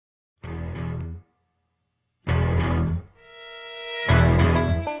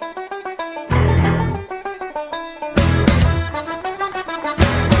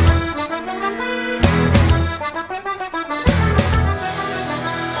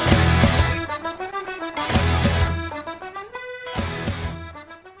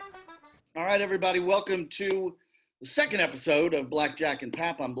right, everybody. Welcome to the second episode of BlackJack and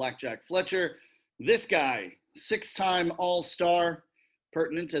Pap. I'm BlackJack Fletcher. This guy, six-time All-Star,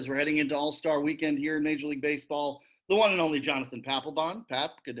 pertinent as we're heading into All-Star weekend here in Major League Baseball, the one and only Jonathan Papelbon.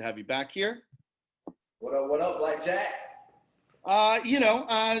 Pap, good to have you back here. What up, BlackJack?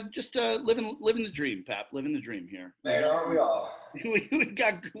 Just living the dream, Pap. Living the dream here. Man, aren't we all? we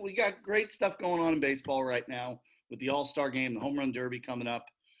got great stuff going on in baseball right now with the All-Star game, the Home Run Derby coming up.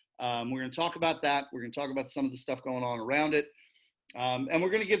 We're going to talk about that. We're going to talk about some of the stuff going on around it. And we're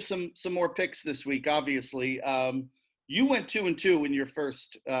going to give some more picks this week, obviously. You went 2-2 in your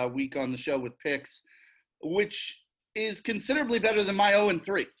first week on the show with picks, which is considerably better than my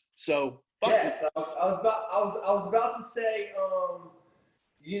 0-3. So yes, I was about to say,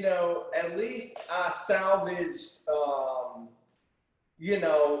 at least I salvaged,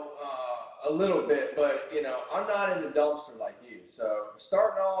 a little bit, but I'm not in the dumpster like you. So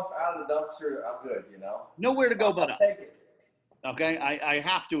starting off out of the dumpster, I'm good. Nowhere to go but up. Take it. Okay, I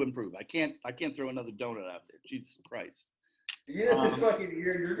have to improve. I can't throw another donut out there. Jesus Christ. This fucking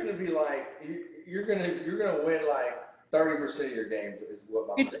year, you're gonna be like, you're gonna win like 30% of your games. Is what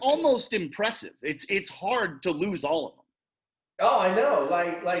my It's almost impressive. It's hard to lose all of them. Oh, I know.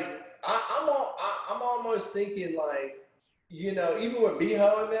 I'm almost thinking like, even with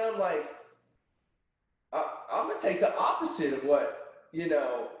Beho and them, like, I'm gonna take the opposite of what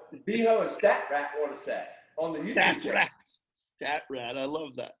Beho and Stat Rat want to say on the YouTube channel. Stat Rat, I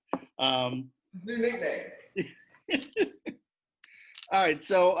love that. It's a new nickname. All right,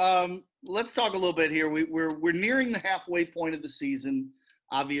 so let's talk a little bit here. We're nearing the halfway point of the season,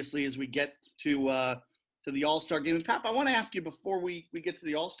 obviously, as we get to the All-Star game. And Pap, I want to ask you before we get to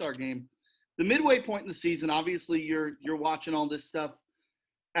the All-Star game, the midway point in the season. Obviously, you're watching all this stuff.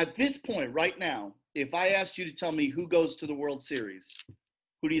 At this point, right now, if I asked you to tell me who goes to the World Series,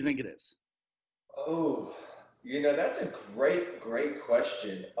 who do you think it is? Oh, that's a great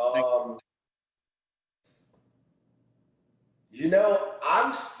question. I'm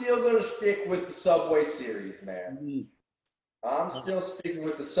still going to stick with the Subway Series, man. Mm-hmm. I'm still sticking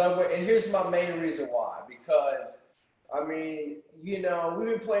with the Subway. And here's my main reason why. Because, we've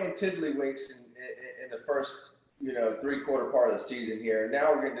been playing tiddlywinks in the first, three-quarter part of the season here.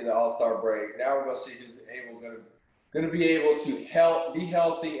 Now we're getting to the All-Star break. Now we're going to see who's going to be able to be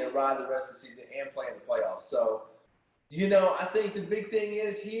healthy and ride the rest of the season and play in the playoffs. So, I think the big thing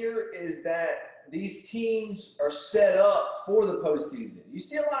is that these teams are set up for the postseason. You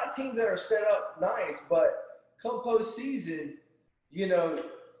see a lot of teams that are set up nice, but come postseason,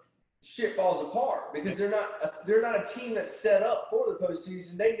 shit falls apart because they're not a team that's set up for the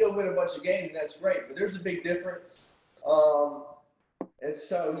postseason. They can go win a bunch of games, and that's great, but there's a big difference. And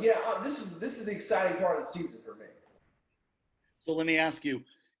so, this is the exciting part of the season for me. So let me ask you.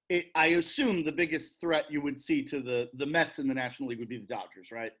 I assume the biggest threat you would see to the Mets in the National League would be the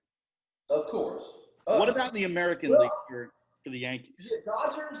Dodgers, right? Of course. What about the American League for the Yankees?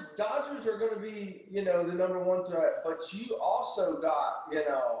 Dodgers are going to be, the number one threat, but you also got,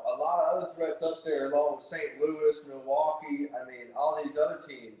 a lot of other threats up there along with St. Louis, Milwaukee. All these other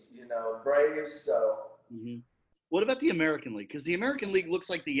teams, Braves. So. Mm-hmm. What about the American League? Because the American League looks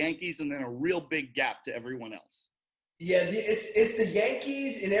like the Yankees and then a real big gap to everyone else. Yeah, it's the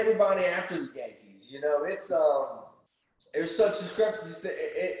Yankees and everybody after the Yankees. There's such discrepancies.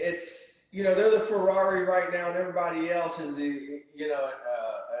 They're the Ferrari right now, and everybody else is a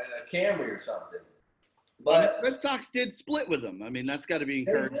Camry or something. But the Red Sox did split with them. That's got to be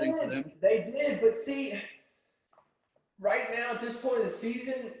encouraging for them. They did, but see, right now at this point in the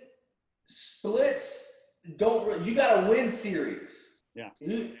season, splits don't. You got to win series. Yeah.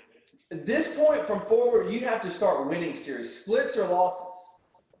 At this point from forward, you have to start winning series. Splits or losses.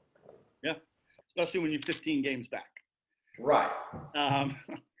 Yeah, especially when you're 15 games back. Right. The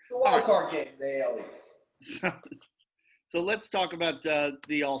wild card game, the AL East. So let's talk about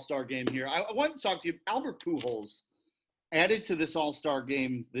the All-Star game here. I wanted to talk to you. Albert Pujols added to this All-Star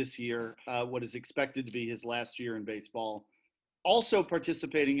game this year, what is expected to be his last year in baseball, also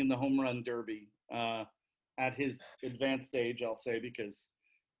participating in the Home Run Derby at his advanced age, I'll say, because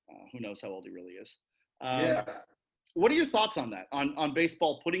who knows how old he really is. What are your thoughts on that, on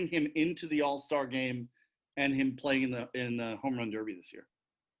baseball putting him into the All-Star game and him playing in the Home Run Derby this year?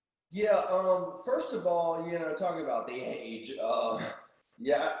 Yeah, first of all, talking about the age, I'm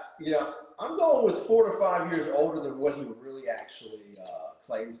going with 4 to 5 years older than what he really actually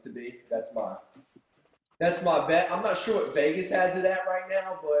claims to be. That's my bet. I'm not sure what Vegas has it at right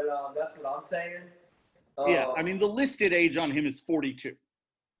now, but that's what I'm saying. The listed age on him is 42.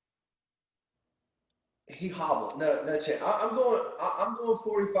 He hobbled. No chance. I'm going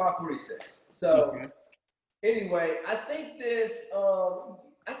 45, 46. So Okay. anyway, I think this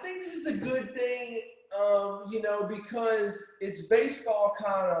is a good thing, because it's baseball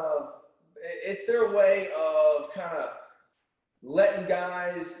it's their way of kind of letting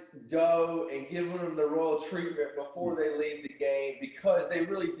guys go and giving them the royal treatment before they leave the game, because they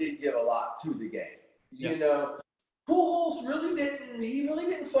really did give a lot to the game. Yeah. Pujols really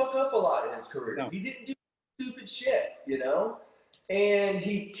didn't fuck up a lot in his career. No. He didn't do stupid shit, and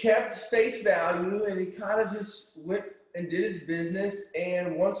he kept face value, and he kind of just went and did his business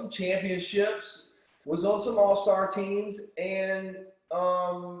and won some championships, was on some all-star teams, and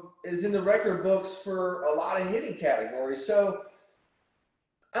is in the record books for a lot of hitting categories. So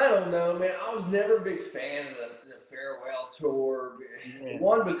I don't know, man. I was never a big fan of the farewell tour. Yeah.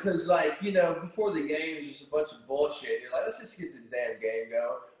 One, because before the games, just a bunch of bullshit. You're like, let's just get the damn game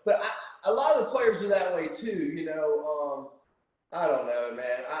going. But a lot of the players are that way too. I don't know,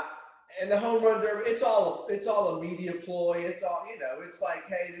 man. And the home run derby, it's all a media ploy. It's all, it's like,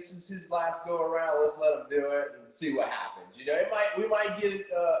 hey, this is his last go around. Let's let him do it and see what happens. We might get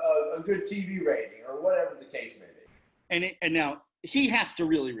a good TV rating or whatever the case may be. And now he has to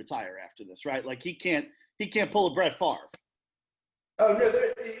really retire after this, right? Like he can't pull a Brett Favre. Oh no,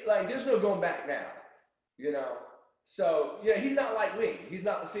 there's no going back now. So he's not like me. He's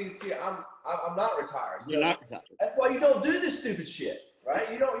not. See, I'm not retired. So You're not retired. That's why you don't do this stupid shit,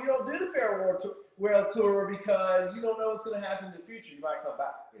 right? You don't do the farewell tour because you don't know what's going to happen in the future. You might come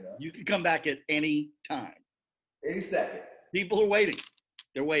back. You can come back at any time. Any second. People are waiting.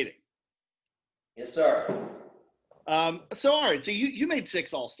 They're waiting. Yes, sir. So all right. So you made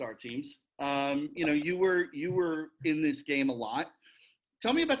 6 all-star teams. You were in this game a lot.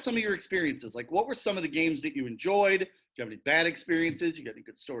 Tell me about some of your experiences. Like, what were some of the games that you enjoyed? Do you have any bad experiences? You got any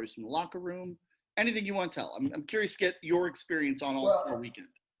good stories from the locker room? Anything you want to tell? I'm curious to get your experience on All-Star Weekend.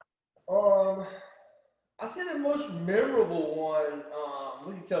 I say the most memorable one.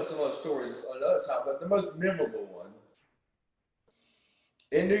 We can tell some other stories another time, but the most memorable one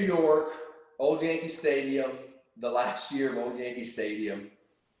in New York, Old Yankee Stadium, the last year of Old Yankee Stadium.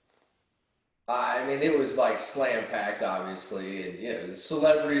 I mean, it was like slam packed, obviously, and the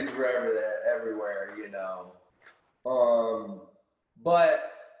celebrities were everywhere.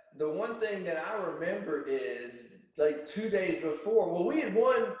 But the one thing that I remember is like 2 days before. Well, we had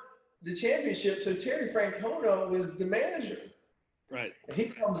won the championship, so Terry Francona was the manager. Right. And he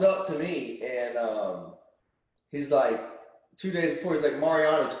comes up to me and he's like, 2 days before, he's like,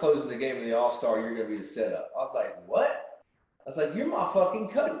 Mariano's closing the game in the All-Star. You're gonna be the setup. I was like, what? I was like, you're my fucking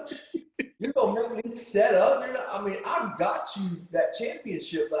coach. You're going to make me set up? I got you that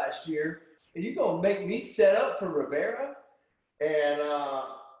championship last year, and you're going to make me set up for Rivera? And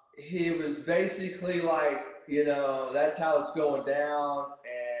he was basically like, that's how it's going down.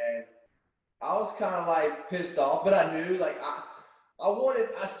 And I was kind of like pissed off, but I knew, like,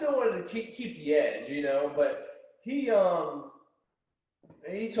 I still wanted to keep the edge, but he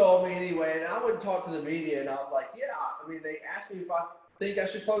told me anyway, and I wouldn't talk to the media, and I was like, yeah, they asked me if I think I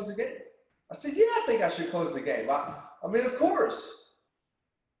should close the game. I said, yeah, I think I should close the game. Of course.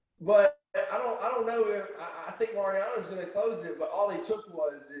 But I don't know if I think Mariano's going to close it, but all he took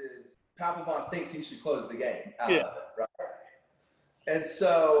is Papelbon thinks he should close the game out of it, right? And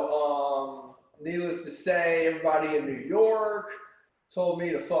so, needless to say, everybody in New York told me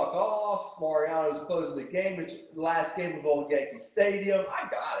to fuck off. Mariano's closing the game. It's the last game of Old Yankee Stadium. I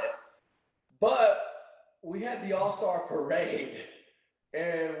got it. But we had the All-Star Parade.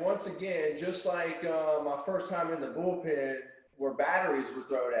 And once again, just like my first time in the bullpen where batteries were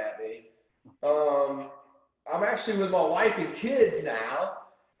thrown at me, I'm actually with my wife and kids now,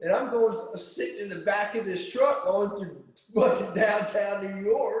 and I'm sitting in the back of this truck going through fucking downtown New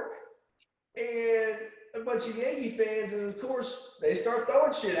York, and a bunch of Yankee fans, and of course, they start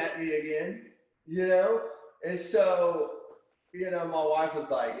throwing shit at me again, And so, my wife was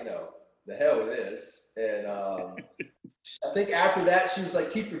like, the hell with this. And I think after that, she was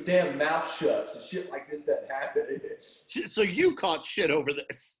like, keep your damn mouth shut so shit like this doesn't happen. So you caught shit over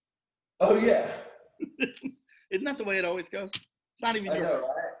this. Oh, yeah. Isn't that the way it always goes? It's not even your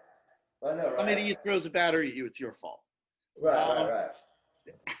fault. I know, right? I mean, he throws a batter at you, it's your fault. Right.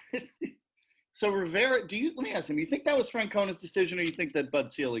 So Rivera, let me ask him, you think that was Francona's decision, or you think that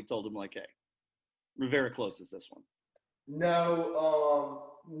Bud Selig told him, like, hey, Rivera closes this one? No,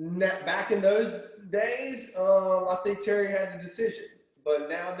 back in those days, I think Terry had the decision. But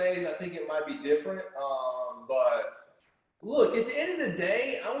nowadays, I think it might be different. But look, at the end of the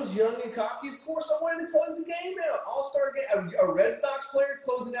day, I was young and cocky. Of course, I wanted to close the game out. All-Star game, a Red Sox player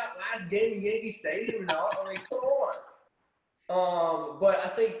closing out last game in Yankee Stadium and all. Come But I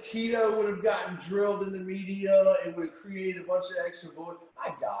think Tito would have gotten drilled in the media. It would have created a bunch of extra votes. I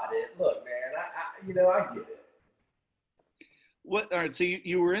got it. Look, man, I get it. What? All right. So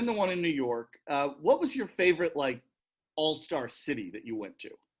you were in the one in New York. What was your favorite like all-star city that you went to?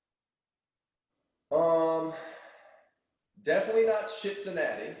 Definitely not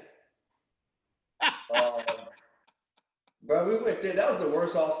Cincinnati. um, but we went there. That was the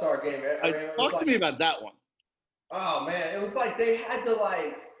worst All-Star game ever. I mean, Talk to me about that one. Oh man, it was like they had to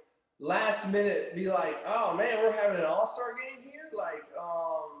like last minute be like, oh man, we're having an All-Star game here.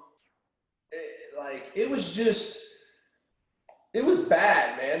 It was just. It was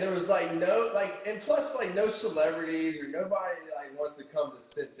bad, man. There was like no and plus like no celebrities or nobody like wants to come to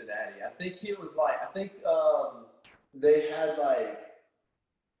Cincinnati. I think they had like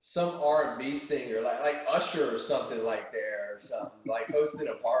some R&B singer like Usher or something like there or something like hosting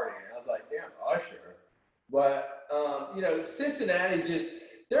a party. And I was like, damn, Usher. But Cincinnati just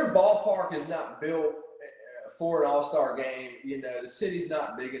their ballpark is not built for an All-Star game. The city's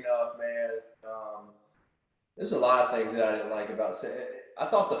not big enough, man. There's a lot of things that I didn't like about it. I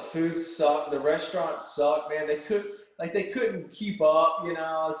thought the food sucked. The restaurants sucked, man. They couldn't keep up.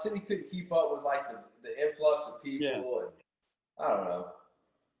 The city couldn't keep up with like the influx of people. Yeah. And I don't know.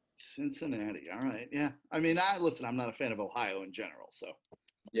 Cincinnati. All right. Yeah. I mean, I'm not a fan of Ohio in general, so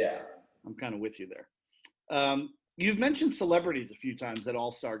yeah, I'm kind of with you there. You've mentioned celebrities a few times at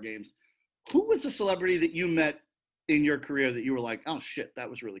All-Star games. Who was a celebrity that you met in your career that you were like, oh shit, that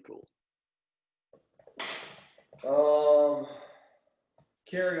was really cool?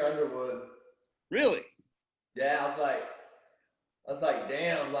 Carrie Underwood. Really? Yeah, I was like,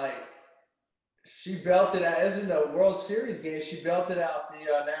 damn, like she belted out. It was in the World Series game. She belted out the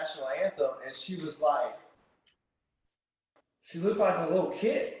national anthem, and she was like, she looked like a little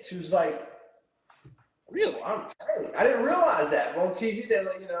kid. She was like, really? I'm telling you, I didn't realize that. On TV, they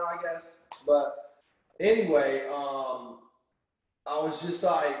let I guess. But anyway, I was just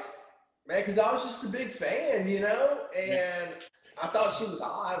like, man, because I was just a big fan, and I thought she was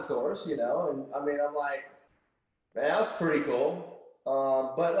hot, of course, and I mean, I'm like, man, that was pretty cool.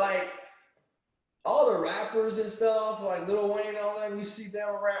 But like all the rappers and stuff, like Lil Wayne and all that, you see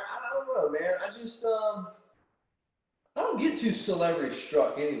them rap. I don't know, man. I just I don't get too celebrity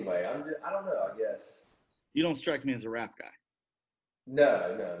struck anyway. I don't know. I guess you don't strike me as a rap guy.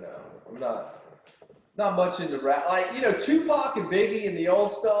 No. I'm not much into rap. Like Tupac and Biggie and the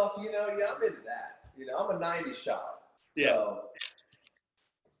old stuff. I'm into that. I'm a '90s child. Yeah. So,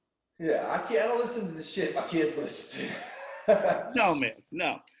 yeah, I don't listen to the shit my kids listen to. No, man.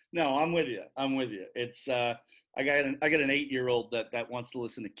 No, I'm with you. It's I got an 8-year-old that wants to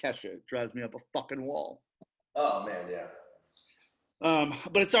listen to Kesha. It drives me up a fucking wall. Oh man, yeah.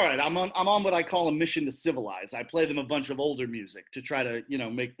 But it's all right. I'm on what I call a mission to civilize. I play them a bunch of older music to try to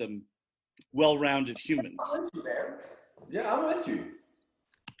make them well-rounded humans. I'm with you, man. Yeah, I'm with you.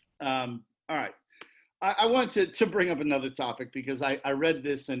 All right. I wanted to bring up another topic because I read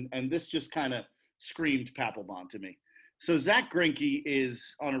this and this just kind of screamed Papelbon to me. So Zach Greinke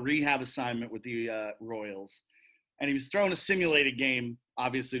is on a rehab assignment with the Royals, and he was throwing a simulated game,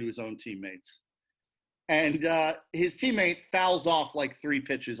 obviously to his own teammates. And his teammate fouls off like 3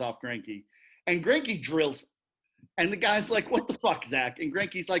 pitches off Greinke, and Greinke drills. And the guy's like, what the fuck, Zach? And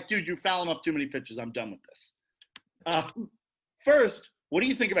Greinke's like, dude, you're fouling off too many pitches. I'm done with this. First, what do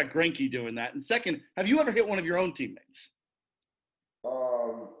you think about Greinke doing that? And second, have you ever hit one of your own teammates?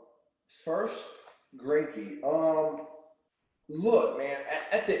 First, Greinke. Look, man,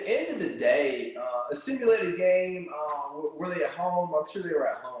 at the end of the day, a simulated game, were they at home? I'm sure they were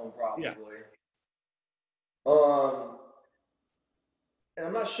at home, probably. Yeah. And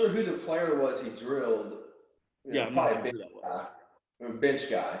I'm not sure who the player was he drilled. Probably bench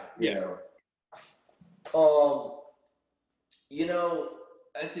guy.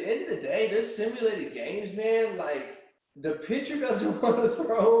 At the end of the day, there's simulated games, man. Like the pitcher doesn't want to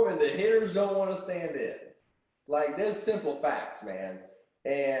throw and the hitters don't want to stand in. Like there's simple facts, man.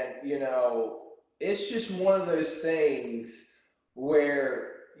 And it's just one of those things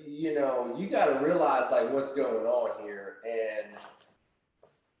where you got to realize like what's going on here. And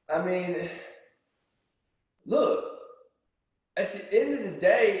I mean, look, at the end of the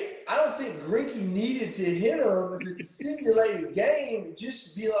day, I don't think Greinke needed to hit him. If it's a simulated game,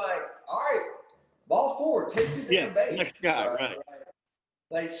 just be like, all right, ball forward, take the damn base. Next guy, right.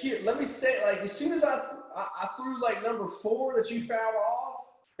 Like here, let me say, like as soon as I threw like number 4 that you fouled off,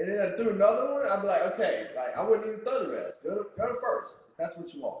 and then I threw another one, I'd be like, okay, like I wouldn't even throw the rest. Go to first. If that's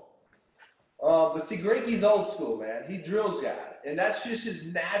what you want. But see, Greinke's old school, man. He drills guys, and that's just his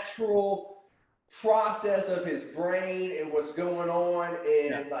natural process of his brain and what's going on,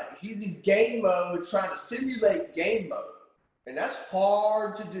 and like he's in game mode, trying to simulate game mode, and that's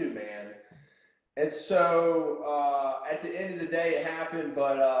hard to do, man. And so at the end of the day, it happened,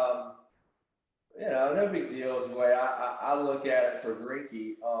 but no big deal is the way I look at it for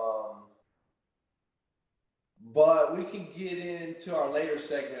Grinky. But we can get into our later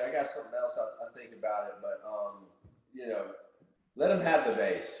segment. I got something else I think about it, but let him have the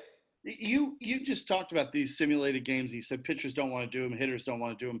base. You just talked about these simulated games. And you said pitchers don't want to do them, hitters don't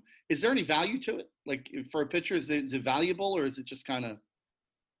want to do them. Is there any value to it? Like for a pitcher, is it valuable, or is it just kind of?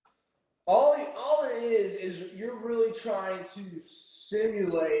 All it is you're really trying to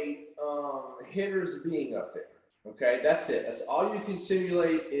simulate hitters being up there. Okay, that's it. That's all you can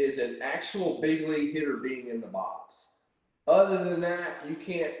simulate is an actual big league hitter being in the box. Other than that, you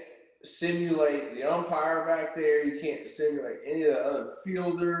can't simulate the umpire back there. You can't simulate any of the other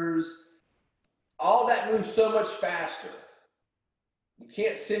fielders. All that moves so much faster. You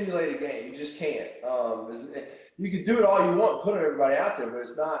can't simulate a game. You just can't. You can do it all you want, put everybody out there, but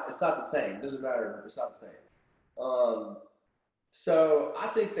it's not the same. It doesn't matter. It's not the same. So I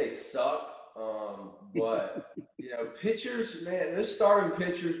think they suck. But pitchers, man, they're starting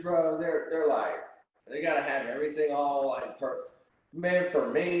pitchers, bro. They're like, they gotta have everything all like perfect. Man,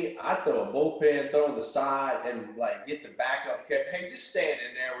 for me, I throw a bullpen, throw on the side, and like get the backup. Hey, just stand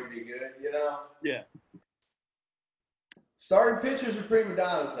in there would be good, Yeah. Starting pitchers are prima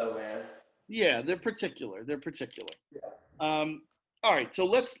donnas, though, man. Yeah, they're particular. Yeah. All right, so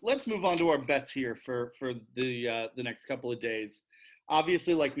let's move on to our bets here for the next couple of days.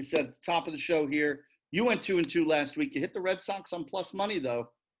 Obviously, like we said at the top of the show here, you went 2-2 last week. You hit the Red Sox on plus money though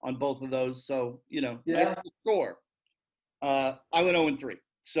on both of those, so nice score. I went 0-3.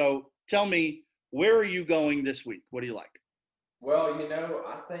 So tell me, where are you going this week? What do you like? Well,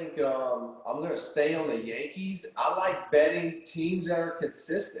 I think I'm going to stay on the Yankees. I like betting teams that are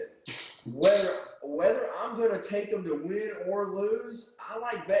consistent. Whether I'm going to take them to win or lose, I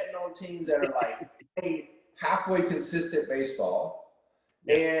like betting on teams that are like playing halfway consistent baseball.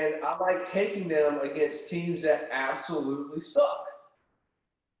 Yeah. And I like taking them against teams that absolutely suck.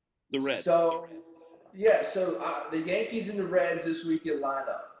 The Reds. So the Yankees and the Reds this weekend line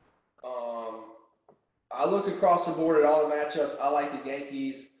up. I look across the board at all the matchups. I like the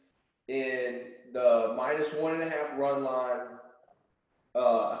Yankees in the -1.5 run line.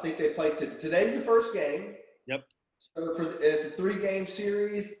 I think they play today's the first game. Yep. So it's a 3-game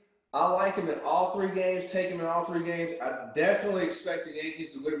series. I like them in all 3 games. Take them in all 3 games. I definitely expect the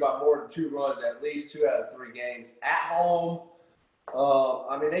Yankees to win by more than 2 runs, at least 2 out of 3 games at home.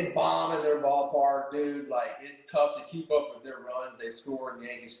 They bomb in their ballpark, dude. Like, it's tough to keep up with their runs. They score in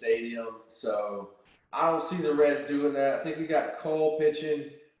Yankee Stadium. So I don't see the Reds doing that. I think we got Cole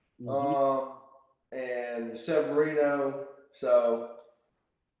pitching, and Severino. So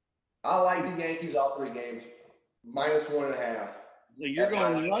I like the Yankees all 3 games, -1.5. So you're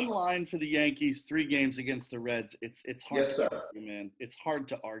going one line for the Yankees, 3 games against the Reds. It's hard to argue, man. It's hard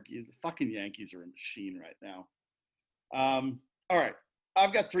to argue. The fucking Yankees are a machine right now. All right.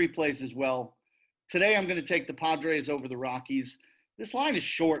 I've got 3 plays as well. Today I'm going to take the Padres over the Rockies. This line is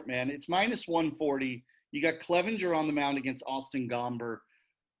short, man. It's -140. You got Clevenger on the mound against Austin Gomber.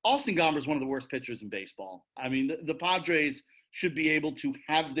 Austin Gomber is one of the worst pitchers in baseball. I mean, the Padres should be able to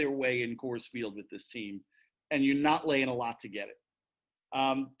have their way in Coors Field with this team, and you're not laying a lot to get it.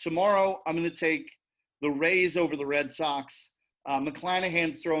 Tomorrow, I'm going to take the Rays over the Red Sox.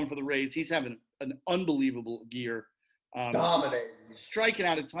 McClanahan's throwing for the Rays. He's having an unbelievable year. Dominating. Striking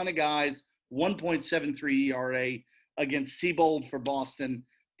out a ton of guys, 1.73 ERA against Seabold for Boston.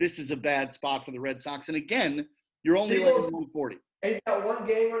 This is a bad spot for the Red Sox. And again, you're only laying 140. He's got 1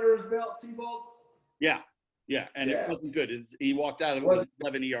 game under his belt, Seabold? Yeah. It wasn't good. He walked out of it with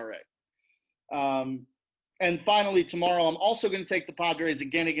 11 ERA. And finally, tomorrow, I'm also going to take the Padres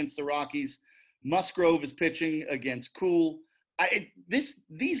again against the Rockies. Musgrove is pitching against Cool.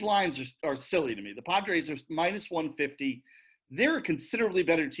 These lines are silly to me. The Padres are -150. They're a considerably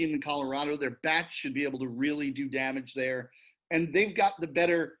better team than Colorado. Their bats should be able to really do damage there. And they've got the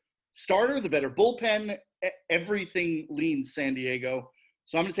better starter, the better bullpen. Everything leans San Diego.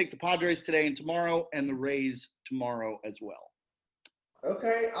 So I'm going to take the Padres today and tomorrow, and the Rays tomorrow as well.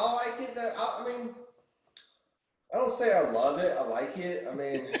 Okay, I like it. I don't say I love it. I like it.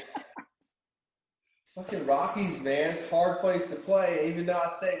 Fucking Rockies, man. It's a hard place to play. Even though I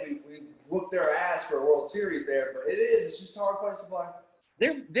say we whooped their ass for a World Series there, but it is. It's just a hard place to play.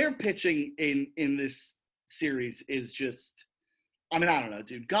 Their pitching in this series is just. I don't know,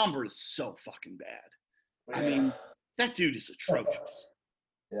 dude. Gomber is so fucking bad. Yeah. That dude is atrocious.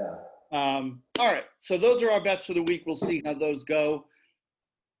 Yeah. All right, so those are our bets for the week. We'll see how those go.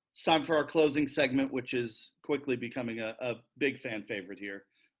 It's time for our closing segment, which is quickly becoming a big fan favorite here,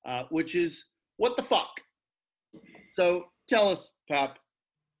 which is what the fuck? So tell us, Pap,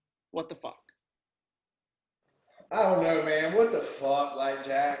 what the fuck? I don't know, man. What the fuck, like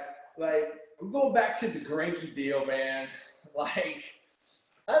Jack? Like, I'm going back to the Grinky deal, man. Like,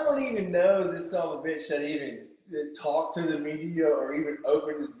 I don't even know this son of a bitch that even talked to the media or even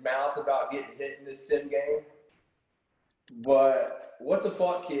opened his mouth about getting hit in this sim game. But what the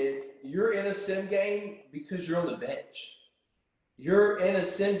fuck, kid? You're in a sim game because you're on the bench. You're in a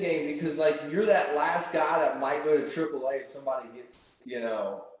sim game because, like, you're that last guy that might go to AAA if somebody gets, in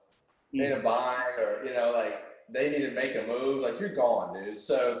a bind or, like, they need to make a move. Like, you're gone, dude.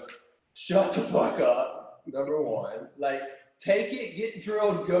 So shut the fuck up, number one. Like, take it, get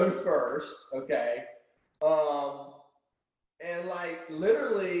drilled, go first, okay? And, like,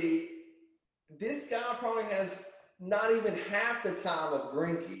 literally, this guy probably has not even half the time of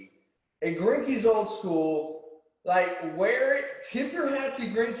Grinky. And Grinky's old school. Like, wear it, tip your hat to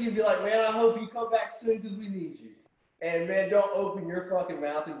Grinky and be like, man, I hope you come back soon because we need you. And, man, don't open your fucking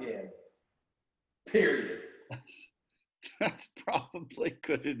mouth again. Period. That's probably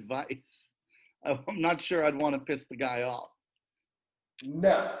good advice. I'm not sure I'd want to piss the guy off.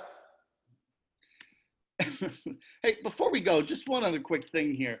 No. Hey, before we go, just one other quick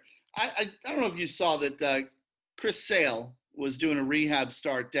thing here. I don't know if you saw that Chris Sale was doing a rehab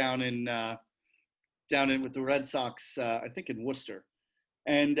start down in with the Red Sox, I think in Worcester.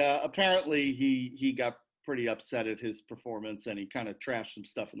 And apparently he got pretty upset at his performance and he kind of trashed some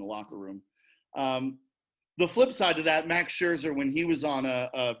stuff in the locker room. The flip side to that, Max Scherzer, when he was on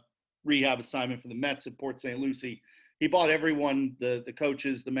a rehab assignment for the Mets at Port St. Lucie, he bought everyone, the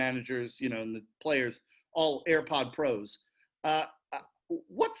coaches, the managers, and the players, all AirPod Pros.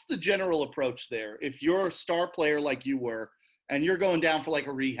 What's the general approach there? If you're a star player like you were, and you're going down for like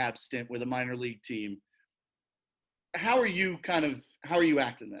a rehab stint with a minor league team, how are you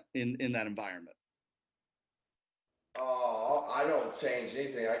acting in that environment? I don't change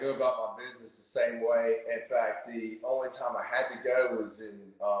anything. I go about my business the same way. In fact, the only time I had to go was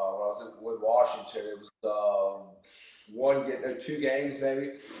when I was with Washington. It was 2 games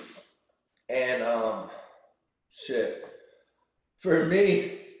maybe. And shit. For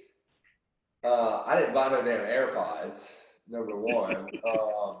me, I didn't buy no damn AirPods. Number one.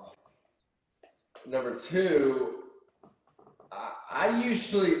 Number two, I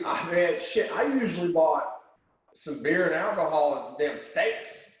usually bought some beer and alcohol and some damn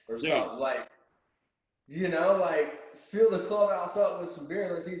steaks or something. Like, fill the clubhouse up with some beer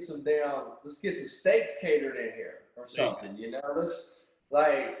and let's get some steaks catered in here or something,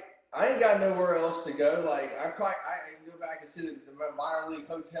 I ain't got nowhere else to go. Like, I can go back and sit in the minor league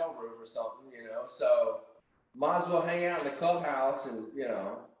hotel room or something, so might as well hang out in the clubhouse and,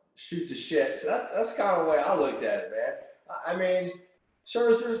 shoot the shit. So that's kind of the way I looked at it, man. I mean,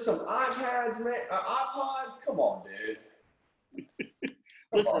 sure, there's some iPads, man. iPods? Come on, dude.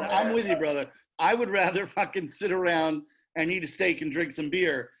 Listen, I'm with you, brother. I would rather fucking sit around and eat a steak and drink some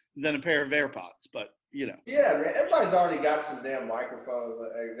beer than a pair of AirPods, but, Yeah, man. Everybody's already got some damn microphones.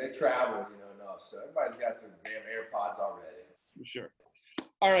 They travel, enough. So everybody's got their damn AirPods already. For sure.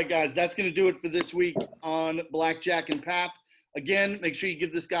 All right, guys, that's going to do it for this week on BlackJack and Pap. Again, make sure you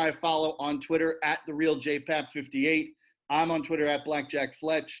give this guy a follow on Twitter at TheRealJPap58. I'm on Twitter at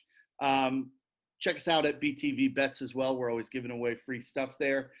BlackJackFletch. Check us out at BTV Bets as well. We're always giving away free stuff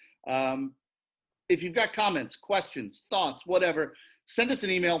there. If you've got comments, questions, thoughts, whatever, send us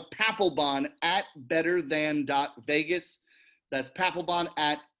an email, papelbon at betterthan.vegas. That's papelbon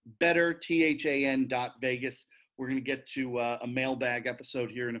at betterthan.vegas. We're going to get to a mailbag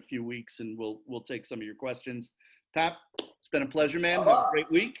episode here in a few weeks, and we'll take some of your questions. Pap, it's been a pleasure, man. Have a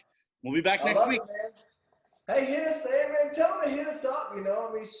great week. We'll be back next week. Man. Hey, hit us, man. Tell them to hit us up,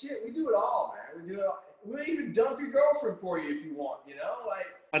 shit, we do it all, man. We do it all. We'll even dump your girlfriend for you if you want,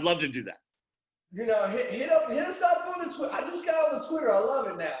 I'd love to do that. Hit us up on the Twitter. I just got on the Twitter. I love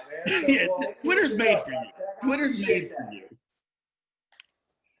it now, man. So, yeah, Twitter's made for you. Twitter's made for you.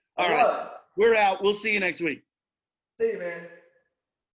 All right. We're out. We'll see you next week. See you, man.